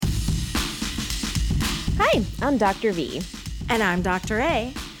Hi, I'm Dr. V. And I'm Dr.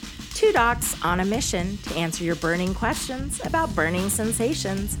 A. Two docs on a mission to answer your burning questions about burning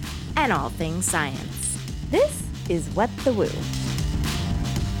sensations and all things science. This is What the Woo.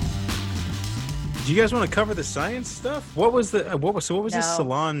 Do you guys want to cover the science stuff? What was this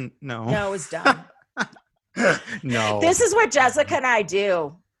salon? No, it was dumb. No. This is what Jessica and I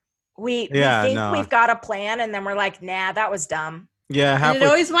do. We think we've got a plan, and then we're like, nah, that was dumb. Yeah, it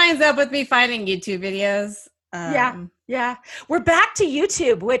always winds up with me finding YouTube videos. Yeah. We're back to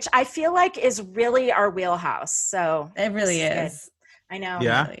YouTube, which I feel like is really our wheelhouse. So it really is. I know.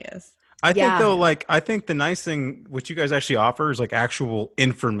 Yeah. It really is. I think though, I think the nice thing which you guys actually offer is like actual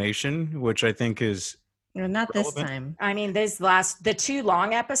information, which I think is not relevant. This time. I mean, the two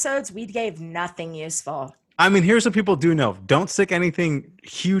long episodes, we gave nothing useful. I mean, here's what people do know. Don't stick anything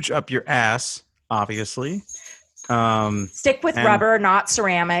huge up your ass, obviously. Stick with rubber, not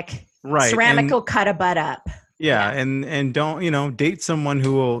ceramic. Right. Ceramic will cut a butt up. Yeah. And don't, date someone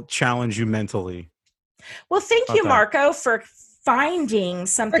who will challenge you mentally. Well, thank you, Marco, for finding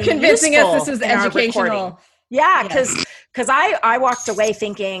something for convincing useful us this was educational. Yeah, because I walked away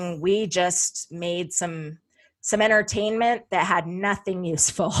thinking we just made some entertainment that had nothing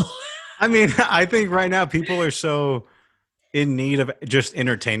useful. I mean, I think right now people are so in need of just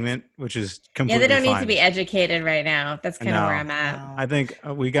entertainment, which is completely they don't fine. need to be educated right now. That's kind of where I'm at. I think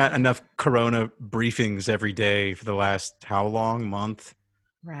we got enough Corona briefings every day for the last how long month,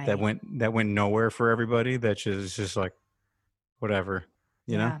 right? That went nowhere for everybody. That's just like whatever,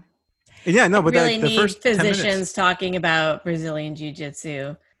 you know. Yeah, no, but really the need first physicians talking about Brazilian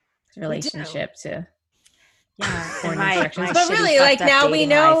Jiu-Jitsu relationship to instructions. But really, like now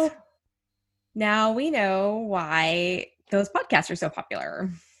we know why those podcasts are so popular.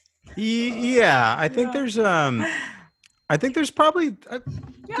 Yeah, I think there's probably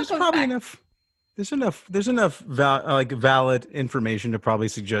enough. There's enough valid information to probably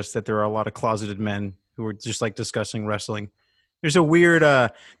suggest that there are a lot of closeted men who are just like discussing wrestling. There's a weird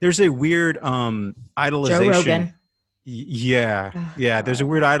idolization. Joe Rogan. Yeah. There's a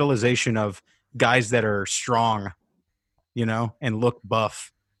weird idolization of guys that are strong, and look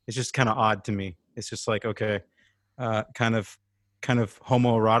buff. It's just kind of odd to me. It's just like, okay, kind of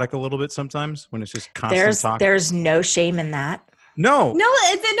homoerotic a little bit sometimes when it's just constant talk. There's no shame in that. No,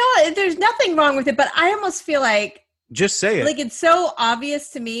 there's nothing wrong with it. But I almost feel like just say it. Like it's so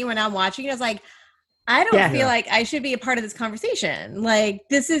obvious to me when I'm watching it. I was like, I don't feel like I should be a part of this conversation. Like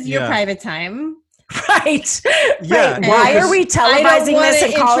this is your private time, right? Yeah. Right. Why are we televising this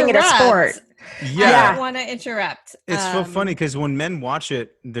and calling it a sport? Yeah. I don't want to interrupt. It's so funny because when men watch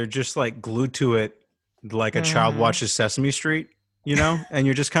it, they're just like glued to it, like a child watches Sesame Street, and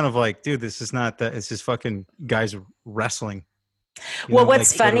you're just kind of like, dude, this is not that. It's just fucking guys wrestling. Well,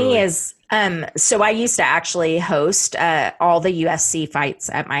 what's funny is, so I used to actually host all the USC fights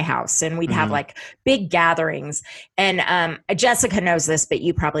at my house, and we'd have like big gatherings. And Jessica knows this, but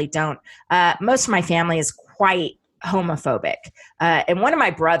you probably don't. Most of my family is quite homophobic. And one of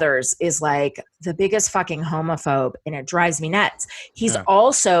my brothers is like the biggest fucking homophobe, and it drives me nuts. He's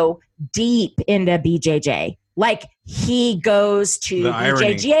also deep into BJJ. Like he goes to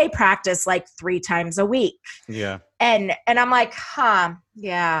BJJ practice like 3 times a week. Yeah. And I'm like,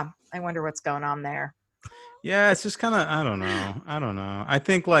 yeah, I wonder what's going on there. Yeah, it's just kind of, I don't know. I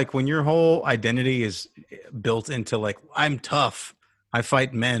think like when your whole identity is built into like, I'm tough, I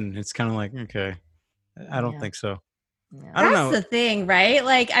fight men, it's kind of like, okay, I don't think so. Yeah. I don't know. That's the thing, right?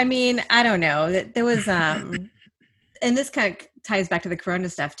 Like, I mean, I don't know. There was, and this kind of ties back to the Corona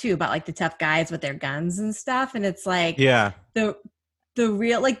stuff too, about like the tough guys with their guns and stuff. And it's like, the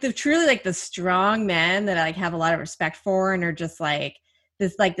real, like the truly like the strong men that I like have a lot of respect for and are just like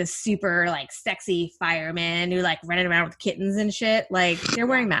this super like sexy firemen who like running around with kittens and shit. Like they're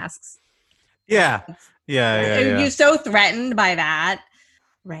wearing masks. Yeah. You're so threatened by that.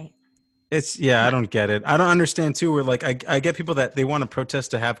 Right. I don't get it. I don't understand too. Where like I get people that they want to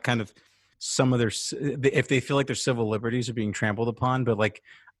protest to have kind of some of their, if they feel like their civil liberties are being trampled upon, but like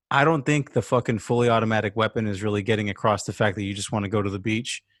I don't think the fucking fully automatic weapon is really getting across the fact that you just want to go to the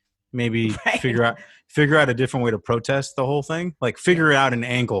beach. Maybe figure out a different way to protest the whole thing. Like figure out an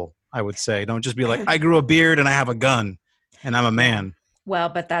angle. I would say don't just be like I grew a beard and I have a gun and I'm a man. Well,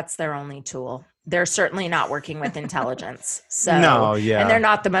 but that's their only tool. They're certainly not working with intelligence. So and they're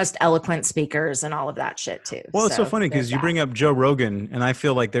not the most eloquent speakers and all of that shit too. Well, it's so funny because you bring up Joe Rogan, and I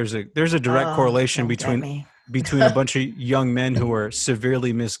feel like there's a direct correlation between a bunch of young men who are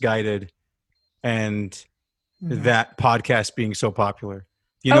severely misguided and that podcast being so popular.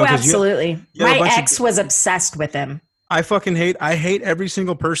 Absolutely. My ex was obsessed with him. I hate every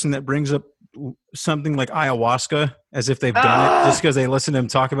single person that brings up something like ayahuasca as if they've done it just because they listen to him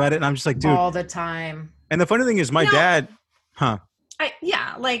talk about it. And I'm just like, dude. All the time. And the funny thing is my dad,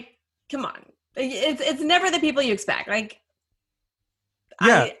 like, come on. It's never the people you expect. Like,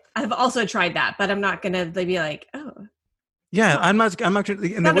 yeah. I've also tried that, but I'm not going to be like, oh. Yeah, I'm not.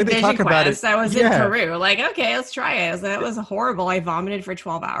 And the way they talk about it, I was in Peru. Like, okay, let's try it. That was horrible. I vomited for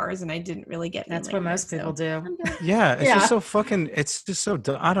 12 hours, and I didn't really get. That's what most people do. Yeah, it's just so fucking. It's just so.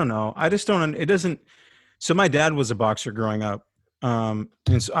 I don't know. I just don't. It doesn't. So my dad was a boxer growing up, and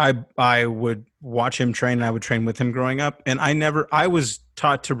so I would watch him train, and I would train with him growing up, and I was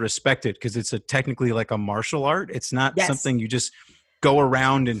taught to respect it because it's technically like a martial art. It's not something you just go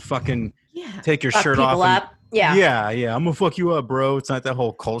around and fucking take your shirt off. Yeah. I'm gonna fuck you up, bro. It's not that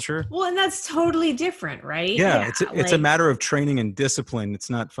whole culture. Well, and that's totally different, right? Yeah, it's a matter of training and discipline. It's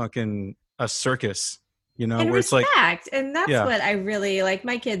not fucking a circus, you know. And where respect, it's like, and that's what I really like.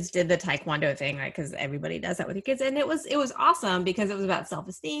 My kids did the taekwondo thing, right? Because everybody does that with your kids, and it was awesome because it was about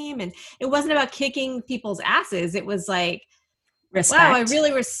self-esteem, and it wasn't about kicking people's asses. It was like, respect. Wow, I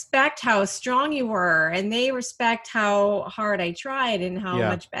really respect how strong you were, and they respect how hard I tried and how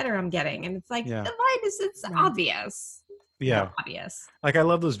much better I'm getting. And it's like the vibe it's obvious. Yeah, obvious. Like I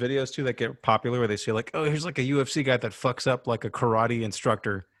love those videos too that get popular where they say like, oh, here's like a UFC guy that fucks up like a karate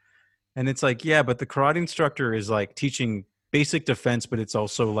instructor, and it's like, yeah, but the karate instructor is like teaching basic defense, but it's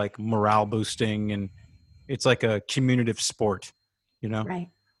also like morale boosting, and it's like a communicative sport, you know. Right.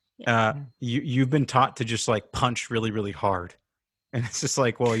 You've been taught to just like punch really, really hard. And it's just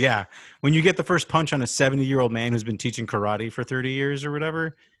like, well, yeah, when you get the first punch on a 70-year-old man who's been teaching karate for 30 years or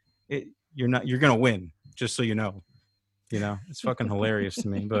whatever, you're going to win, just so you know. You know, it's fucking hilarious to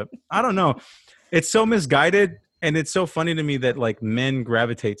me. But I don't know. It's so misguided. And it's so funny to me that like men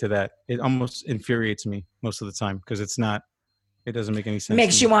gravitate to that. It almost infuriates me most of the time because it doesn't make any sense.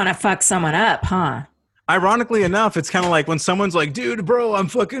 Makes you want to fuck someone up, huh? Ironically enough, it's kind of like when someone's like, dude, bro, I'm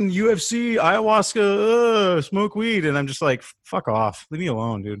fucking UFC, ayahuasca, smoke weed. And I'm just like, fuck off. Leave me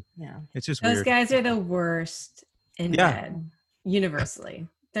alone, dude. Yeah. It's just Those weird. guys are the worst in bed, universally.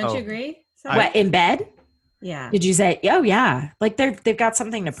 Don't you agree? What, in bed? Yeah. Did you say, oh, yeah. Like they've got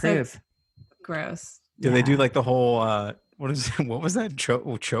something to prove. So gross. Do they do like the whole, what was that? Choke?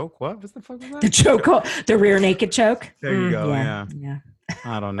 What was the fuck was that? The choke, the rear naked choke. There you go. Yeah.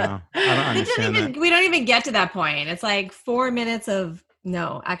 I don't know. I don't understand that. We don't even get to that point. It's like 4 minutes of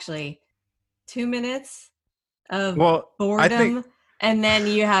 2 minutes of boredom, and then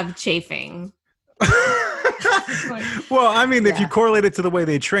you have chafing. Well, I mean, if you correlate it to the way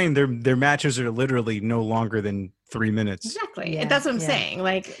they train, their matches are literally no longer than 3 minutes. Exactly. Yeah. That's what I'm saying.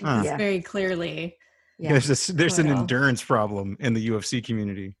 Like, it's very clearly. Yeah. There's an endurance problem in the UFC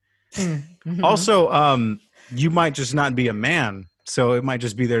community. Mm-hmm. Also, you might just not be a man. So it might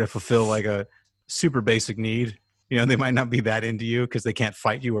just be there to fulfill like a super basic need. You know, they might not be that into you because they can't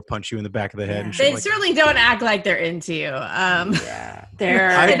fight you or punch you in the back of the head. And shit they certainly don't act like they're into you. That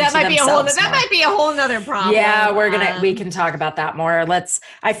might be a whole nother problem. Yeah, we can talk about that more.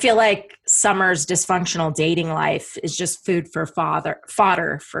 I feel like Summer's dysfunctional dating life is just food for fodder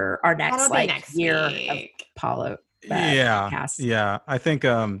for our next year of Apollo. Yeah. I think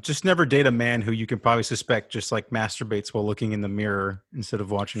just never date a man who you can probably suspect just like masturbates while looking in the mirror instead of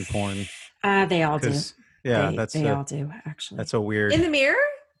watching porn. They all do. Yeah, they all do actually. That's so weird. In the mirror?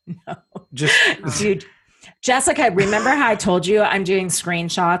 No. Dude, Jessica, remember how I told you I'm doing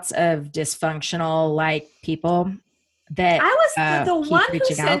screenshots of dysfunctional like people that I was the one who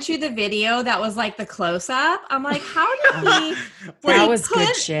sent you the video that was like the close up. I'm like, how did he? That was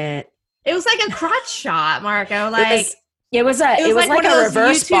good shit. It was like a crotch shot, Marco. Like it was like a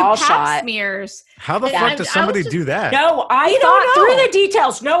reverse YouTube ball shot. Smears. How the fuck does somebody do that? No, I thought through the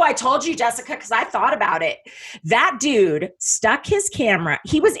details. No, I told you, Jessica, because I thought about it. That dude stuck his camera.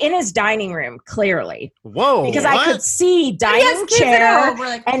 He was in his dining room, clearly. Whoa. Because I could see dining chair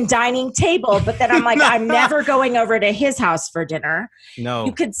and dining table. But then I'm like, I'm never going over to his house for dinner. No.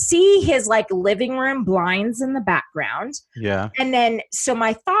 You could see his like living room blinds in the background. Yeah. And then, so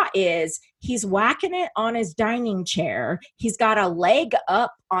my thought is, he's whacking it on his dining chair. He's got a leg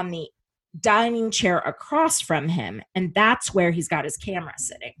up on the dining chair across from him, and that's where he's got his camera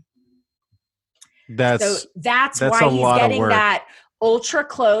sitting. That's why he's getting that ultra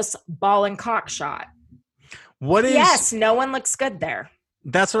close ball and cock shot. Yes, no one looks good there.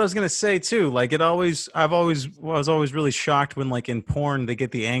 That's what I was gonna say too. Like I was always really shocked when like in porn they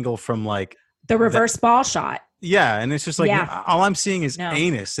get the angle from like the reverse ball shot. Yeah, and it's just like all I'm seeing is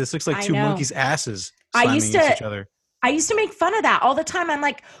anus. This looks like two monkeys' asses slamming against each other. I used to make fun of that all the time. I'm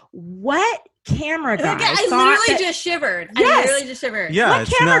like, what camera guy I literally just shivered. Yes. I literally just shivered. Yeah, what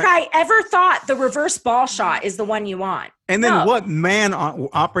camera guy ever thought the reverse ball shot is the one you want? And then what man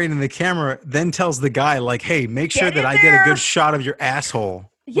operating the camera then tells the guy, like, hey, make sure that I get a good shot of your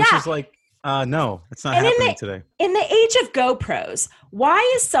asshole. Yeah. Which is like, no, it's not happening today. In the age of GoPros, why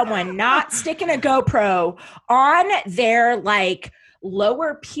is someone not sticking a GoPro on their like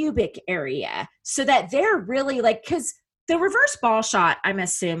lower pubic area so that they're really like, because the reverse ball shot, I'm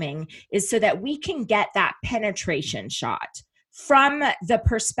assuming, is so that we can get that penetration shot from the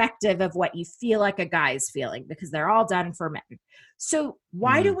perspective of what you feel like a guy's feeling, because they're all done for men. So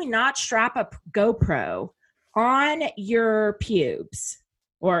why do we not strap a GoPro on your pubes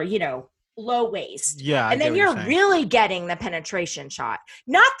or, low waist? Yeah. And then you're really getting the penetration shot.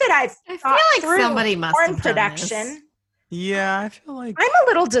 Not that I feel like somebody must have done production. this. Yeah, I feel like I'm a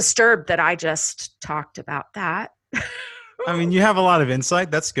little disturbed that I just talked about that. I mean, you have a lot of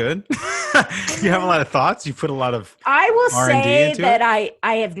insight. That's good. You have a lot of thoughts. You put a lot of I will R&D say into that it.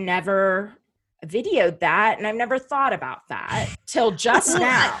 I have never videoed that, and I've never thought about that till just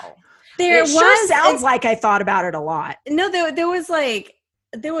now. It sure sounds like I thought about it a lot. No,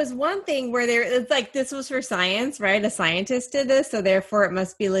 there was one thing where it's like, this was for science, right? A scientist did this, so therefore it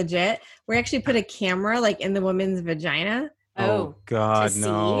must be legit. We actually put a camera like in the woman's vagina. Oh God,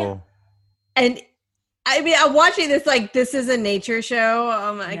 no. And I mean, I'm watching this like this is a nature show.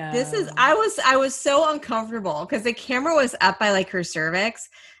 I'm like, this is. I was so uncomfortable because the camera was up by like her cervix,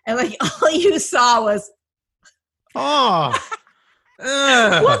 and like all you saw was. Oh.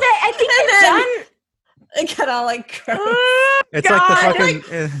 Well, I think they've done. It got all like gross. It's like the fucking.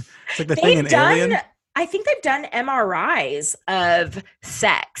 It's like the thing in Alien. I think they've done MRIs of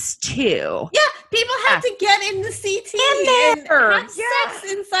sex too. Yeah, people have to get in the CT and have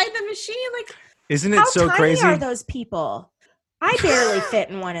sex inside the machine. Like, isn't it so crazy? How tiny are those people? I barely fit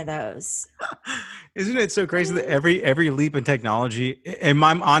in one of those. Isn't it so crazy that every leap in technology, in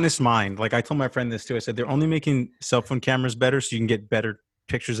my honest mind, like I told my friend this too, I said they're only making cell phone cameras better so you can get better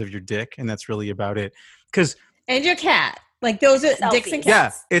pictures of your dick, and that's really about it. And your cat. Like those are Selfies. dicks and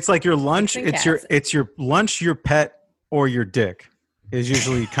cats. Yeah, it's like your lunch. It's your lunch, your pet, or your dick is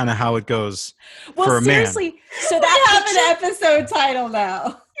usually kind of how it goes for a seriously, man. So that we have an episode title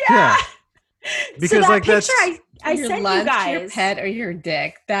now. Yeah. Because so that like picture that's I your sent lunch, you guys. your pet, or your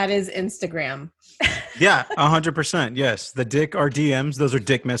dick. That is Instagram. Yeah, 100%. Yes, the dick are DMs. Those are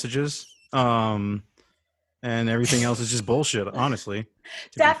dick messages. And everything else is just bullshit, honestly.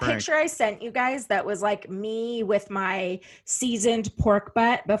 That picture I sent you guys, that was like me with my seasoned pork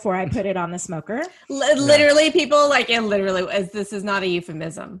butt before I put it on the smoker. Literally, people like it. Literally, this is not a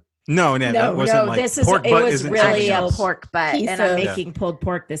euphemism. No, that wasn't like this is. Pork it butt was really a pork butt, piece and I'm of- making pulled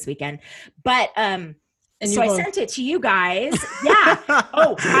pork this weekend. But And so I sent it to you guys. Yeah.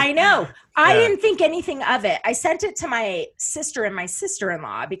 Oh, I know. I didn't think anything of it. I sent it to my sister and my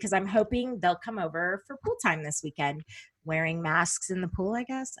sister-in-law because I'm hoping they'll come over for pool time this weekend, wearing masks in the pool, I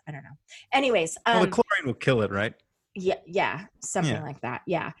guess. I don't know. Anyways. Well, the chlorine will kill it, right? Yeah. Something like that.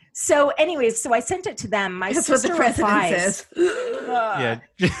 Yeah. So anyways, so I sent it to them. My That's sister what the president replies, says.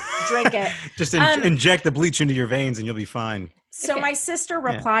 Yeah. Drink it. Just inject the bleach into your veins and you'll be fine. So my sister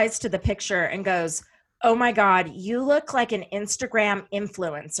replies to the picture and goes, "Oh my God, you look like an Instagram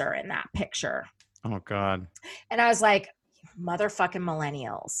influencer in that picture." Oh God. And I was like, motherfucking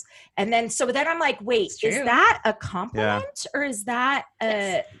millennials. And then I'm like, wait, is that a compliment or is that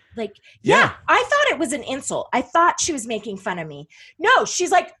like, yeah, I thought it was an insult. I thought she was making fun of me. No,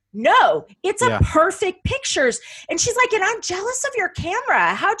 she's like, no, it's a perfect pictures. And she's like, and I'm jealous of your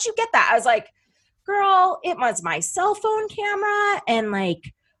camera. How'd you get that? I was like, girl, it was my cell phone camera. And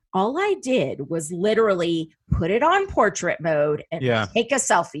like, all I did was literally put it on portrait mode and take a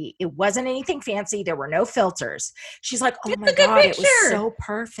selfie. It wasn't anything fancy. There were no filters. She's like, oh my God, it was so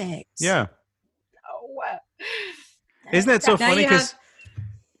perfect. Yeah. Oh, isn't that so funny? Because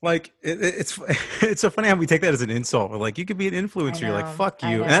like, it's so funny how we take that as an insult. We're like, you could be an influencer. You're like, fuck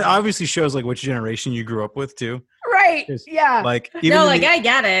you. And that obviously shows like which generation you grew up with too. Right. Yeah. Like, I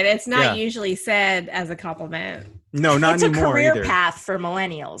get it. It's not usually said as a compliment. No, not it's anymore. It's a career either. path for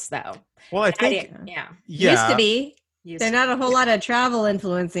millennials, though. Well, I think, used to be. There's not a whole lot of travel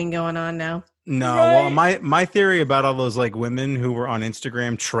influencing going on now. No, well, my theory about all those like women who were on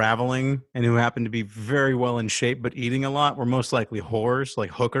Instagram traveling and who happened to be very well in shape but eating a lot were most likely whores,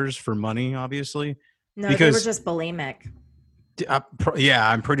 like hookers for money, obviously. No, because they were just bulimic.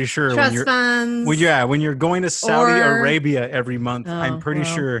 I'm pretty sure Trust funds. When you're going to Saudi Arabia every month, I'm pretty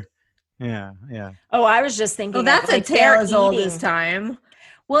sure. Yeah. Oh, I was just thinking. Well, that's a tale as old as time.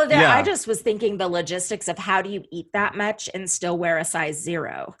 Well, I just was thinking the logistics of how do you eat that much and still wear a size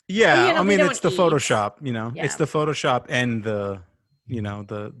 0? Yeah, I mean, it's the Photoshop, it's the Photoshop and the,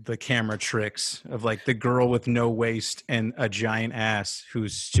 the camera tricks of like the girl with no waist and a giant ass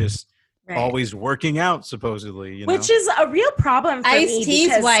who's just always working out, supposedly, which is a real problem for me.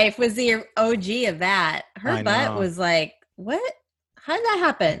 Ice-T's wife was the OG of that. Her butt was like, what? How did that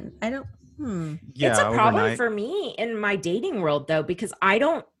happen? I don't. Yeah, it's a problem for me in my dating world though, because I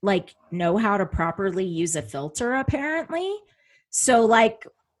don't like know how to properly use a filter apparently. So like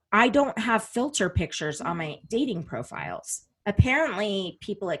I don't have filter pictures on my dating profiles. Apparently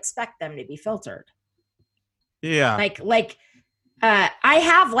people expect them to be filtered. Yeah. I've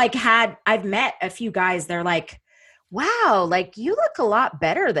met a few guys. They're like, wow, like you look a lot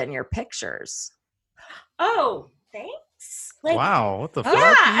better than your pictures. Oh, thanks. Like, wow, what the fuck?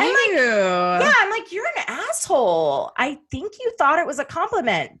 Yeah, I'm like, you're an asshole. I think you thought it was a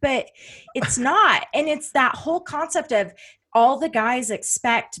compliment, but it's not. And it's that whole concept of all the guys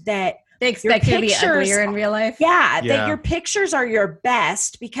expect that they expect you to be uglier in real life. Yeah, that your pictures are your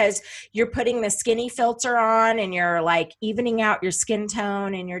best because you're putting the skinny filter on and you're like evening out your skin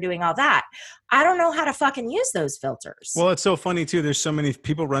tone and you're doing all that. I don't know how to fucking use those filters. Well, it's so funny too. There's so many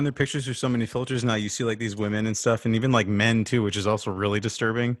people run their pictures through so many filters now. You see like these women and stuff, and even like men too, which is also really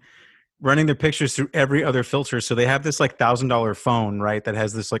disturbing. Running their pictures through every other filter. So they have this like $1,000 phone, right? That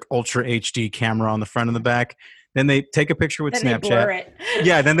has this like ultra HD camera on the front and the back. Then they take a picture with Snapchat. They blur it.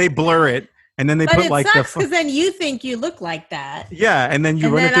 Yeah, then they blur it. And then they put like the because then you think you look like that. Yeah, and then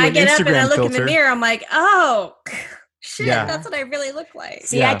you run it through an Instagram filter. And then I get up and I look in the mirror. I'm like, oh, shit, that's what I really look like.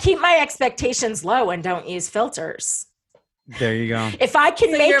 See, I keep my expectations low and don't use filters. There you go. If I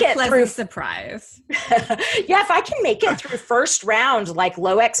can make it through surprise. If I can make it through first round, like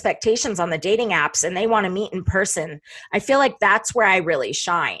low expectations on the dating apps and they want to meet in person, I feel like that's where I really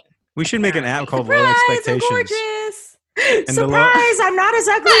shine. We should make an app called Low Expectations. I'm gorgeous. And surprise, I'm not as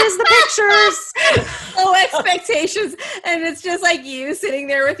ugly as the pictures. Low expectations. And it's just like you sitting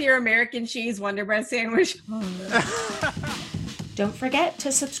there with your American cheese Wonder Bread sandwich. Don't forget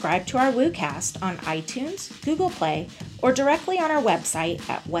to subscribe to our WooCast on iTunes, Google Play, or directly on our website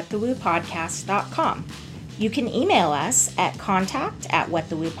at whatthewoopodcast.com. You can email us at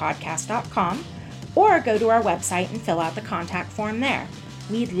contact@whatthewoopodcast.com or go to our website and fill out the contact form there.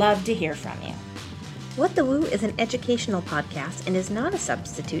 We'd love to hear from you. What the Woo is an educational podcast and is not a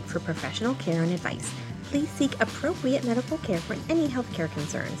substitute for professional care and advice. Please seek appropriate medical care for any healthcare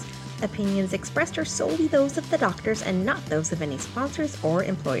concerns. Opinions expressed are solely those of the doctors and not those of any sponsors or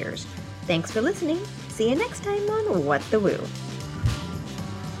employers. Thanks for listening. See you next time on What the Woo.